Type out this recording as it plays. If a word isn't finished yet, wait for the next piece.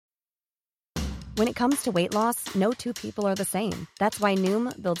When it comes to weight loss, no two people are the same. That's why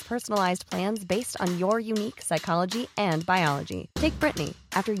Noom builds personalized plans based on your unique psychology and biology. Take Brittany.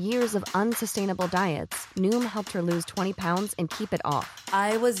 After years of unsustainable diets, Noom helped her lose 20 pounds and keep it off.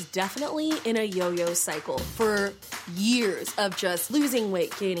 I was definitely in a yo-yo cycle for years of just losing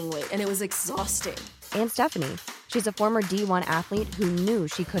weight, gaining weight, and it was exhausting. And Stephanie. She's a former D1 athlete who knew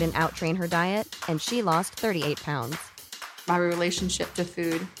she couldn't outtrain her diet, and she lost 38 pounds. My relationship to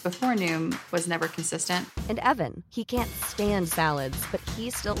food before Noom was never consistent. And Evan, he can't stand salads, but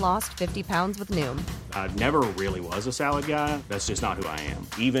he still lost 50 pounds with Noom. I never really was a salad guy. That's just not who I am.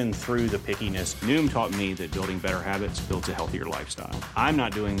 Even through the pickiness, Noom taught me that building better habits builds a healthier lifestyle. I'm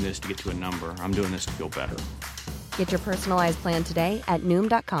not doing this to get to a number. I'm doing this to feel better. Get your personalized plan today at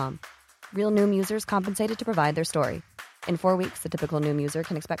Noom.com. Real Noom users compensated to provide their story. In 4 weeks, the typical Noom user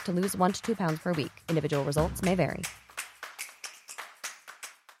can expect to lose 1 to 2 pounds per week. Individual results may vary.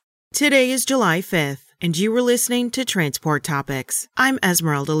 Today is July 5th, and you were listening to Transport Topics. I'm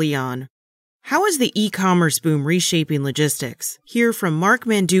Esmeralda Leon. How is the e-commerce boom reshaping logistics? Hear from Mark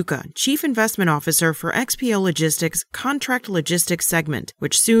Manduca, Chief Investment Officer for XPO Logistics' Contract Logistics segment,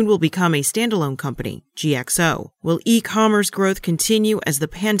 which soon will become a standalone company, GXO. Will e-commerce growth continue as the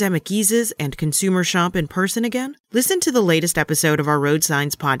pandemic eases and consumers shop in person again? Listen to the latest episode of our Road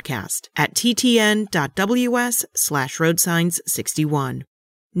Signs podcast at ttn.ws/roadsigns61.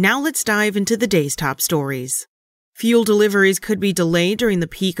 Now let's dive into the day's top stories. Fuel deliveries could be delayed during the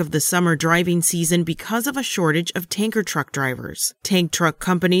peak of the summer driving season because of a shortage of tanker truck drivers. Tank truck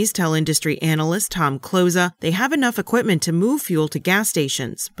companies tell industry analyst Tom Kloza they have enough equipment to move fuel to gas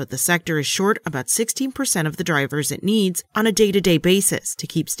stations, but the sector is short about 16% of the drivers it needs on a day-to-day basis to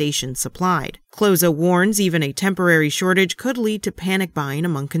keep stations supplied. Kloza warns even a temporary shortage could lead to panic buying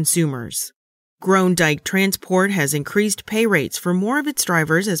among consumers. Groendyke Transport has increased pay rates for more of its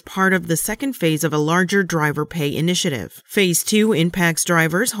drivers as part of the second phase of a larger driver pay initiative. Phase 2 impacts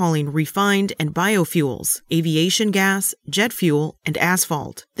drivers hauling refined and biofuels, aviation gas, jet fuel, and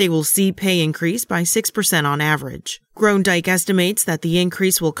asphalt. They will see pay increase by 6% on average. Groendyke estimates that the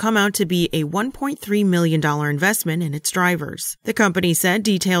increase will come out to be a $1.3 million investment in its drivers. The company said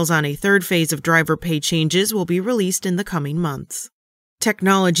details on a third phase of driver pay changes will be released in the coming months.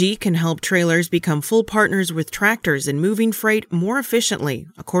 Technology can help trailers become full partners with tractors in moving freight more efficiently,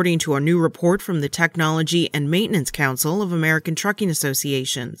 according to a new report from the Technology and Maintenance Council of American Trucking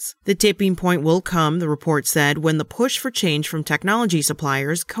Associations. The tipping point will come, the report said, when the push for change from technology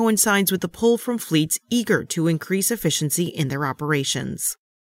suppliers coincides with the pull from fleets eager to increase efficiency in their operations.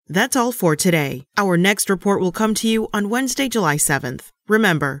 That's all for today. Our next report will come to you on Wednesday, July 7th.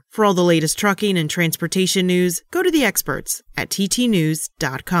 Remember, for all the latest trucking and transportation news, go to the experts at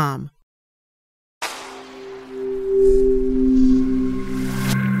ttnews.com.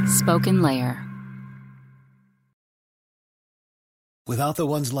 Spoken Layer. Without the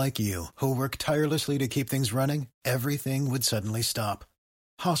ones like you, who work tirelessly to keep things running, everything would suddenly stop.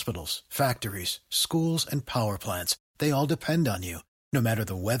 Hospitals, factories, schools, and power plants, they all depend on you. No matter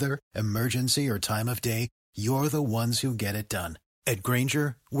the weather, emergency, or time of day, you're the ones who get it done. At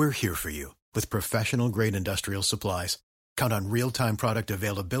Grainger, we're here for you with professional-grade industrial supplies. Count on real-time product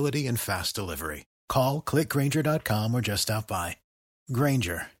availability and fast delivery. Call, click Grainger.com, or just stop by.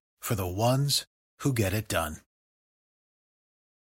 Grainger, for the ones who get it done.